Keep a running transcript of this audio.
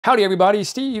Howdy everybody,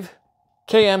 Steve,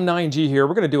 KM9G here.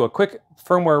 We're going to do a quick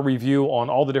firmware review on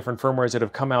all the different firmwares that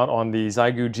have come out on the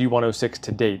Xiegu G106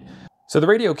 to date. So the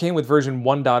radio came with version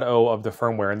 1.0 of the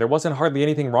firmware, and there wasn't hardly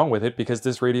anything wrong with it because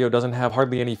this radio doesn't have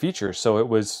hardly any features, so it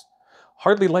was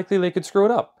hardly likely they could screw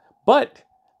it up. But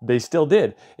they still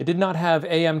did. It did not have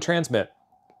AM transmit.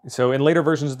 So in later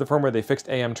versions of the firmware, they fixed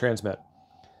AM transmit.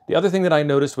 The other thing that I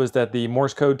noticed was that the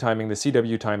Morse code timing, the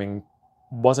CW timing,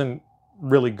 wasn't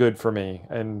really good for me,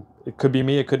 and it could be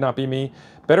me, it could not be me.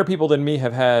 Better people than me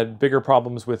have had bigger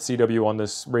problems with CW on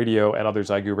this radio and other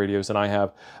Xiegu radios than I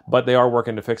have, but they are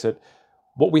working to fix it.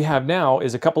 What we have now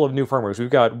is a couple of new firmwares. We've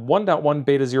got 1.1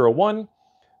 beta 01,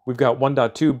 we've got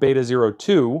 1.2 beta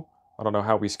 02, I don't know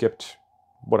how we skipped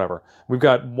whatever. We've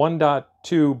got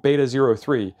 1.2 beta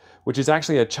 03, which is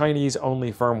actually a Chinese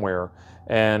only firmware,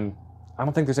 and I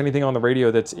don't think there's anything on the radio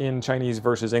that's in Chinese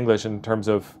versus English in terms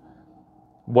of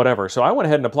whatever. So I went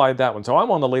ahead and applied that one. So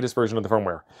I'm on the latest version of the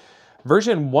firmware.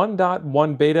 Version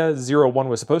 1.1 beta 01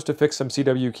 was supposed to fix some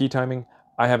CW key timing.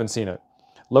 I haven't seen it.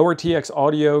 Lower TX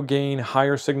audio gain,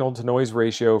 higher signal to noise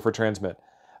ratio for transmit.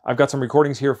 I've got some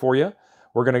recordings here for you.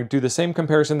 We're going to do the same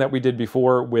comparison that we did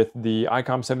before with the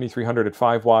ICOM 7300 at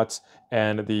 5 watts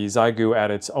and the Xiegu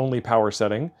at its only power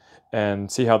setting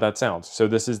and see how that sounds. So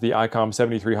this is the ICOM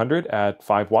 7300 at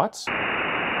 5 watts.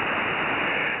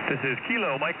 This is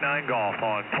Kilo Mike 9 Golf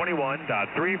on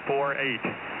 21.348.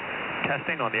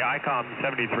 Testing on the ICOM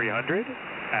 7300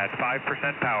 at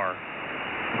 5% power.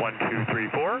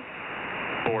 1234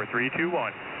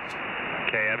 4321.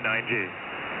 KM9G.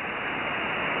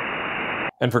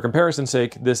 And for comparison's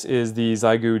sake, this is the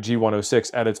Xiegu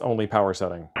G106 at its only power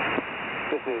setting.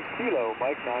 This is Kilo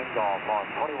Mike 9 Golf on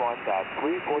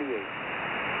 21.348.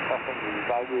 Testing the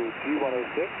Xiegu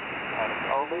G106 at its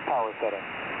only power setting.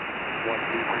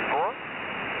 1234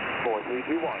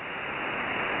 4321.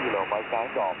 Kilo Mike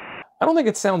 9 Golf. I don't think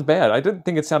it sounds bad. I didn't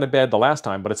think it sounded bad the last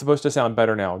time, but it's supposed to sound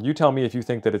better now. You tell me if you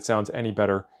think that it sounds any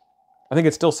better. I think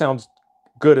it still sounds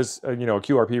good as a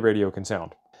QRP radio can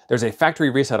sound. There's a factory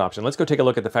reset option. Let's go take a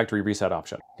look at the factory reset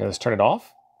option. Okay, let's turn it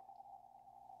off.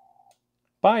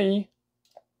 Bye.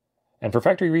 And for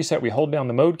factory reset, we hold down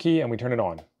the mode key and we turn it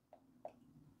on.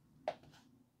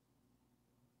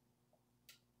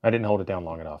 I didn't hold it down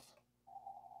long enough.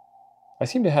 I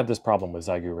seem to have this problem with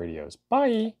Xiegu radios.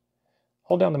 Bye!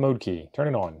 Hold down the mode key, turn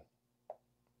it on.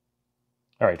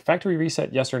 All right, factory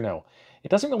reset, yes or no. It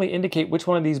doesn't really indicate which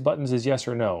one of these buttons is yes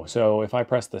or no, so if I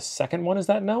press the second one, is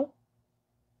that no?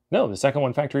 No, the second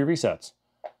one factory resets.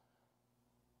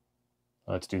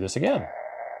 Let's do this again.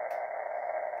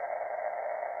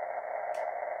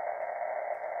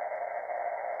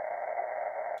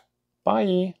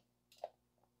 Bye!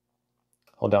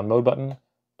 Hold down mode button,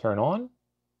 turn on.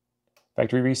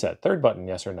 Factory reset, third button,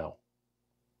 yes or no.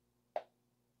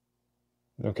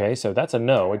 Okay, so that's a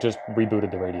no, it just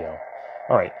rebooted the radio.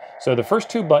 All right, so the first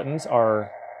two buttons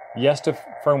are yes to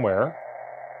firmware.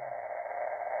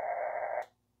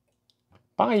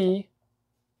 Bye.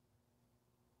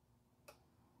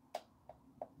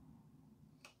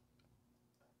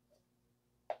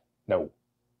 No.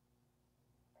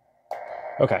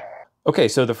 Okay. Okay,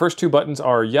 so the first two buttons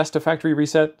are yes to factory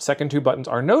reset, second two buttons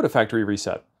are no to factory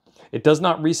reset. It does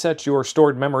not reset your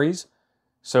stored memories,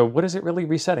 so what is it really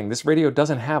resetting? This radio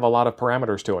doesn't have a lot of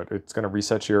parameters to it. It's going to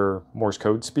reset your Morse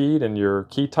code speed and your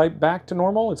key type back to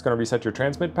normal. It's going to reset your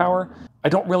transmit power. I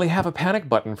don't really have a panic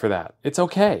button for that. It's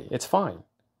okay, it's fine.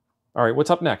 All right, what's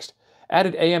up next?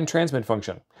 Added AM transmit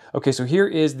function. Okay, so here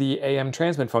is the AM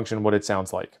transmit function, what it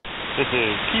sounds like. This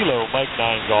is Kilo Mike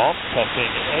 9 Golf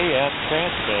testing AM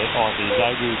transmit on the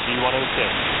Xiegu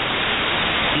G106.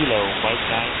 Kilo Mike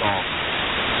 9 Golf.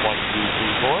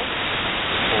 1234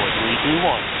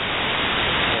 4321.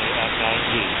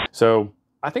 KM9G. So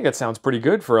I think that sounds pretty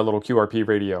good for a little QRP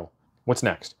radio. What's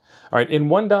next? All right, in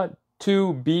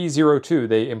 1.2 B02,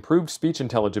 they improved speech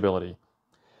intelligibility.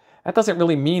 That doesn't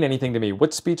really mean anything to me.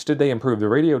 What speech did they improve? The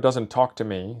radio doesn't talk to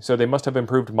me, so they must have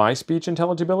improved my speech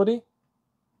intelligibility?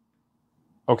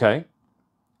 Okay.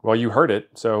 Well, you heard it,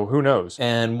 so who knows?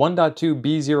 And 1.2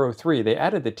 B03, they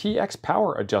added the TX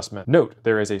power adjustment. Note,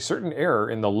 there is a certain error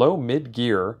in the low mid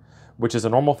gear, which is a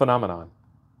normal phenomenon.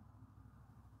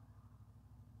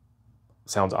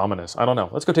 Sounds ominous. I don't know.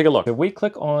 Let's go take a look. If we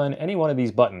click on any one of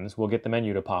these buttons, we'll get the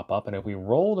menu to pop up, and if we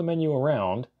roll the menu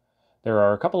around, there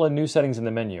are a couple of new settings in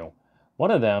the menu. One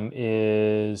of them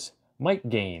is mic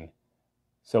gain.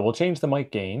 So we'll change the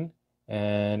mic gain,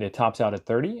 and it tops out at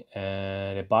 30,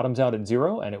 and it bottoms out at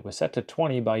 0, and it was set to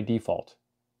 20 by default.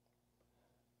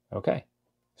 Okay,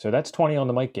 so that's 20 on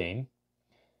the mic gain.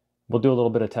 We'll do a little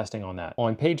bit of testing on that.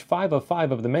 On page 5 of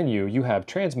 5 of the menu, you have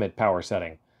transmit power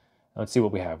setting. Let's see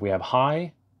what we have. We have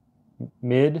high,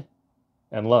 mid,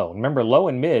 and low. Remember, low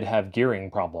and mid have gearing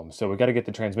problems, so we got to get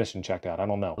the transmission checked out. I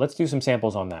don't know. Let's do some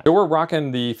samples on that. So we're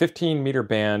rocking the 15-meter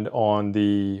band on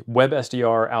the Web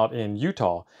SDR out in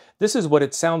Utah. This is what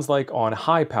it sounds like on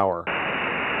high power.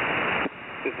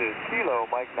 This is Kilo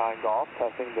Mike 9 Golf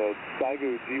testing the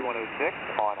Xiegu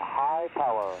G106 on high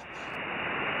power.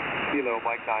 Kilo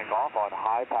Mike 9 Golf on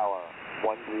high power.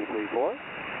 1334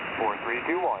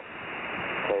 4321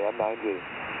 KM9G.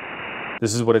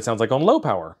 This is what it sounds like on low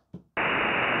power.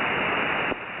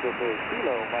 This is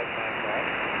Kilo Mike 9 Golf.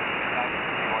 Xiegu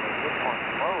G106 on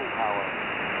low power.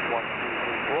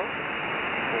 1234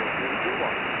 4321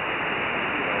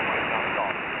 Kilo Mike 9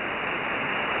 Golf.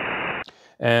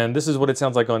 And this is what it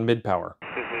sounds like on mid power.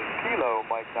 This is Kilo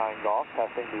Mike 9 Golf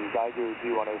testing the Xiegu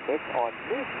G106 on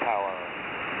mid power.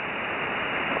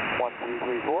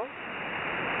 1334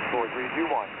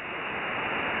 4321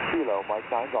 Kilo Mike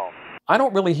 9 Golf. I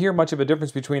don't really hear much of a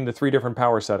difference between the 3 different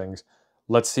power settings.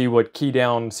 Let's see what key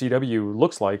down CW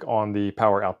looks like on the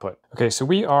power output. Okay, so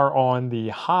we are on the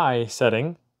high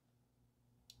setting.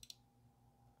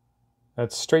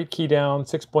 That's straight key down,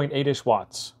 6.8-ish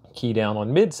watts. Key down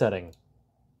on mid setting.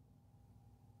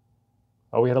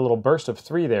 Oh, we had a little burst of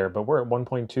 3 there, but we're at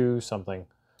 1.2 something.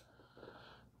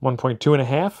 1.2 and a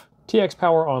half. TX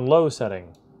power on low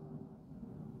setting.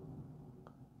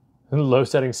 Low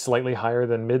setting slightly higher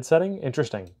than mid setting?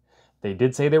 Interesting. They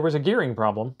did say there was a gearing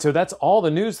problem. So that's all the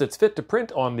news that's fit to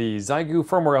print on the Xiegu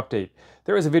firmware update.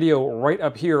 There is a video right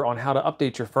up here on how to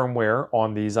update your firmware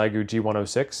on the Xiegu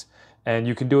G106. And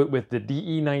you can do it with the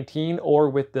DE19 or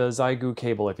with the Xiegu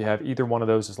cable. If you have either one of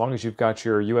those, as long as you've got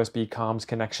your USB comms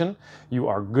connection, you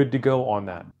are good to go on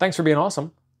that. Thanks for being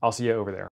awesome. I'll see you over there.